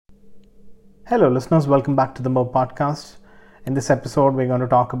Hello, listeners. Welcome back to the Mo podcast. In this episode, we're going to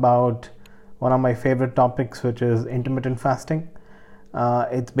talk about one of my favorite topics, which is intermittent fasting.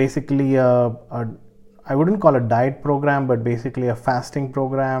 It's basically I wouldn't call it a diet program, but basically a fasting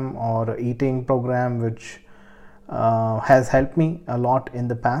program or a eating program, which has helped me a lot in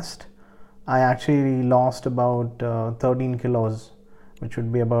the past. I actually lost about 13 kilos, which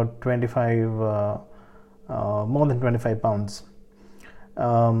would be about 25, more than 25 pounds.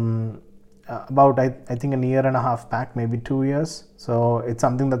 About I think a year and a half back, maybe 2 years. So it's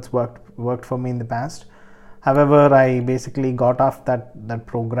something that's worked for me in the past. However, I basically got off that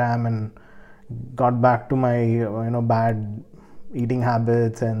program and got back to my bad eating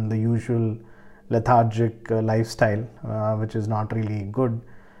habits and the usual lethargic lifestyle, which is not really good.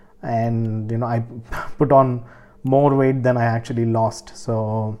 And I put on more weight than I actually lost.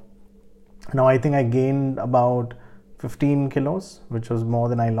 So now I think I gained about 15 kilos, which was more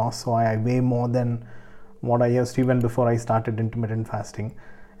than I lost. So I weigh more than what I used to even before I started intermittent fasting,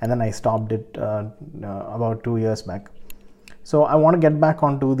 and then I stopped it about 2 years back. So I want to get back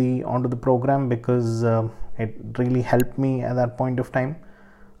onto the program because it really helped me at that point of time.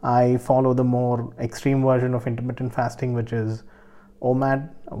 I follow the more extreme version of intermittent fasting, which is OMAD,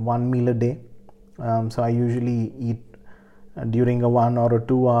 1 meal a day. So I usually eat during a 1 or a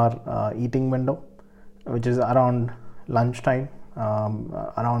 2 hour eating window, which is around lunchtime,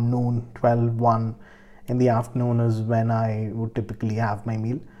 around noon, 12, 1 in the afternoon is when I would typically have my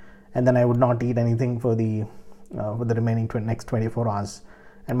meal, and then I would not eat anything for the remaining next 24 hours,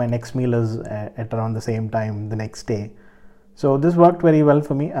 and my next meal is at around the same time the next day. So this worked very well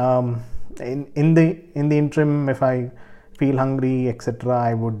for me. In the interim, if I feel hungry, etc.,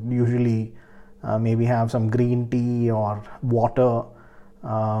 I would usually maybe have some green tea or water.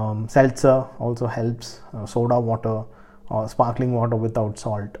 Seltzer also helps, soda water or sparkling water without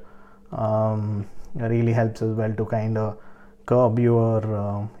salt really helps as well to kind of curb your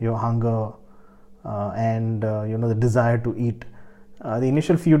hunger and the desire to eat. The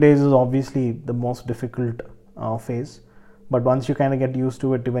initial few days is obviously the most difficult phase, but once you kind of get used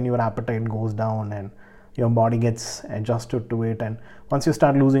to it, even your appetite goes down and your body gets adjusted to it, and once you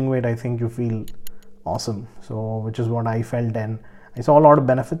start losing weight, I think you feel awesome. So which is what I felt, and I saw a lot of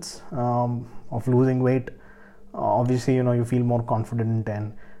benefits of losing weight. Obviously, you feel more confident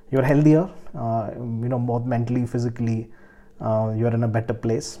and you're healthier, both mentally, physically, you're in a better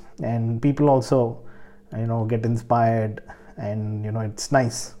place, and people also, get inspired, and, it's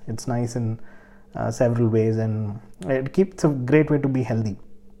nice in several ways, and it's a great way to be healthy.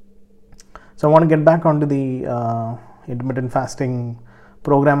 So I want to get back onto the intermittent fasting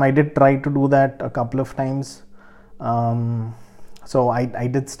program. I did try to do that a couple of times. So I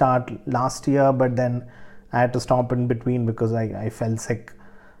did start last year, but then I had to stop in between because I fell sick,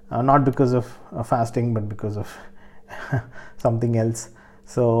 not because of fasting, but because of something else.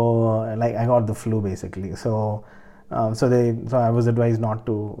 So like I got the flu basically. So I was advised not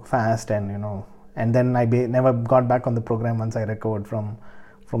to fast, and then I never got back on the program once I recovered from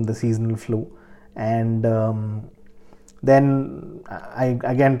the seasonal flu, and then I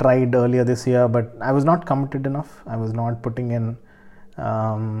again tried earlier this year, but I was not committed enough. I was not putting in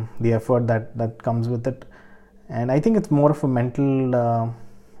the effort that comes with it, and I think it's more of a mental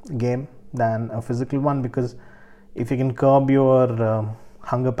game than a physical one, because if you can curb your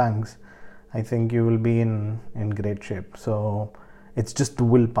hunger pangs, I think you will be in great shape. So it's just the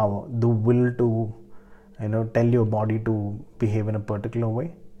willpower, the will to tell your body to behave in a particular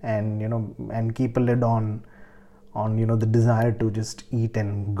way, and and keep a lid on the desire to just eat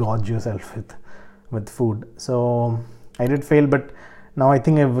and gorge yourself with food. So I did fail, but now I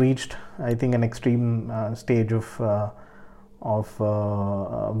think I've reached an extreme stage of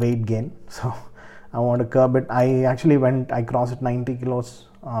weight gain. So I want to curb it. I crossed 90 kilos,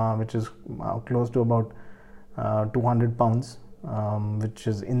 which is close to about 200 pounds, which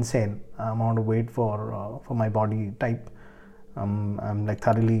is insane amount of weight for my body type. I'm like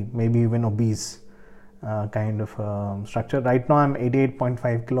thoroughly, maybe even obese kind of structure. Right now I'm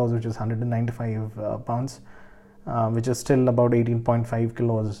 88.5 kilos, which is 195 pounds. Which is still about 18.5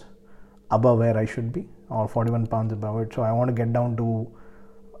 kilos above where I should be, or 41 pounds above it. So I want to get down to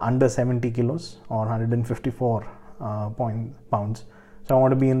under 70 kilos or 154 pounds. So I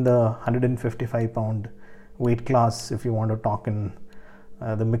want to be in the 155 pound weight class, if you want to talk in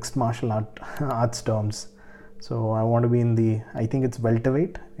the mixed martial arts terms. So I want to be in I think it's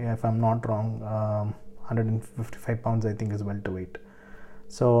welterweight, if I'm not wrong. 155 pounds I think is welterweight.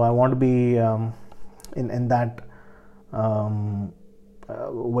 So I want to be in that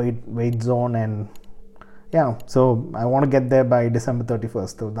weight zone, and yeah, so I want to get there by December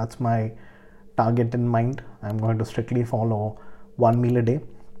 31st. So that's my target in mind. I'm going to strictly follow 1 meal a day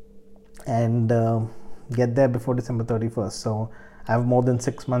and get there before December 31st. So I have more than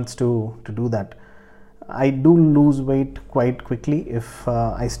 6 months to do that. I do lose weight quite quickly if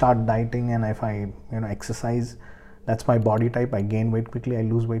I start dieting, and if I exercise. That's my body type. I gain weight quickly, I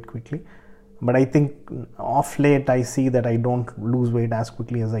lose weight quickly. But I think off late I see that I don't lose weight as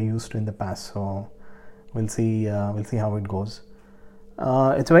quickly as I used to in the past. So we'll see how it goes.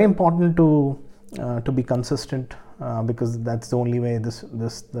 It's very important to be consistent because that's the only way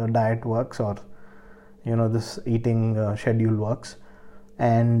the diet works, or this eating schedule works.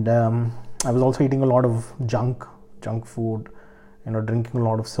 And I was also eating a lot of junk food, drinking a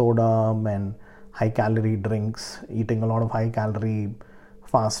lot of soda and high calorie drinks, eating a lot of high calorie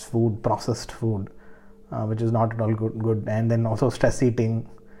fast food, processed food, which is not at all good. And then also stress eating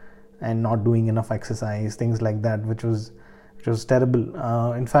and not doing enough exercise, things like that, which was terrible.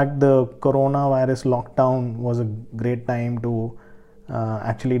 In fact, the coronavirus lockdown was a great time to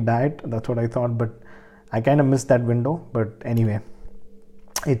actually diet. That's what I thought, but I kind of missed that window. But anyway,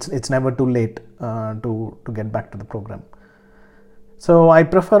 it's never too late to get back to the program. So I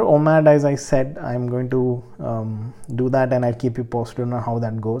prefer OMAD, as I said. I'm going to do that, and I'll keep you posted on how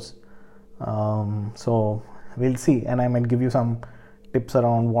that goes. So we'll see, and I might give you some tips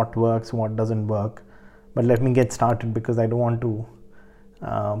around what works, what doesn't work. But let me get started, because I don't want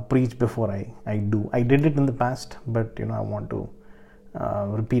to preach before I do. I did it in the past, but I want to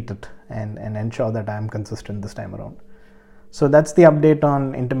repeat it and ensure that I'm consistent this time around. So that's the update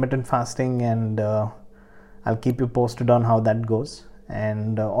on intermittent fasting, and I'll keep you posted on how that goes.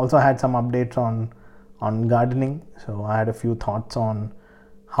 And also I had some updates on gardening. So I had a few thoughts on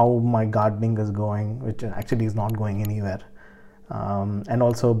how my gardening is going, which actually is not going anywhere. And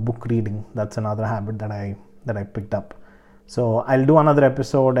also book reading. That's another habit that I picked up. So I'll do another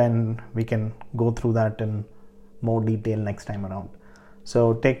episode and we can go through that in more detail next time around.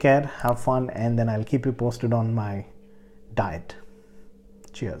 So take care, have fun, and then I'll keep you posted on my diet.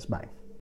 Cheers, bye.